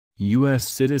U.S.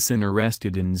 citizen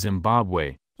arrested in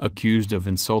Zimbabwe, accused of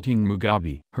insulting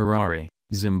Mugabe. Harare,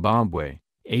 Zimbabwe,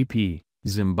 AP.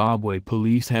 Zimbabwe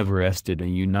police have arrested a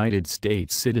United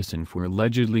States citizen for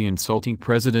allegedly insulting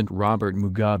President Robert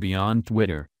Mugabe on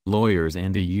Twitter, lawyers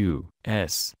and a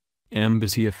U.S.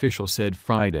 Embassy official said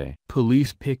Friday.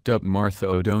 Police picked up Martha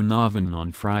O'Donovan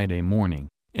on Friday morning,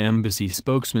 Embassy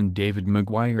spokesman David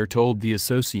Maguire told the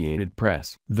Associated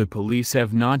Press. The police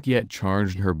have not yet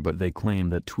charged her, but they claim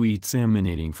that tweets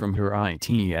emanating from her IT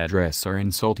address are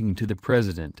insulting to the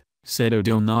president, said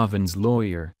O'Donovan's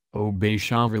lawyer, Obe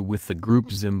Shava, with the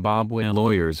group Zimbabwe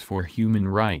Lawyers for Human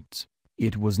Rights.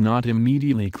 It was not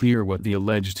immediately clear what the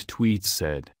alleged tweets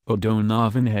said.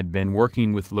 O'Donovan had been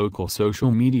working with local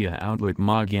social media outlet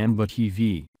Mugabe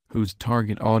TV, whose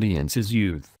target audience is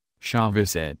youth, Shava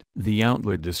said. The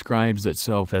outlet describes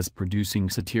itself as producing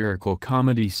satirical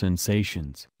comedy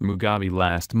sensations. Mugabe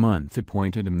last month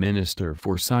appointed a minister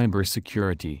for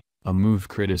cybersecurity, a move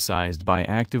criticized by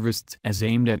activists as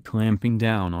aimed at clamping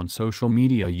down on social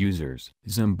media users.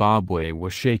 Zimbabwe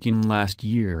was shaken last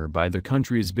year by the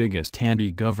country's biggest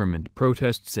anti-government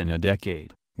protests in a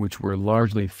decade, which were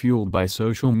largely fueled by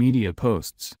social media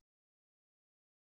posts.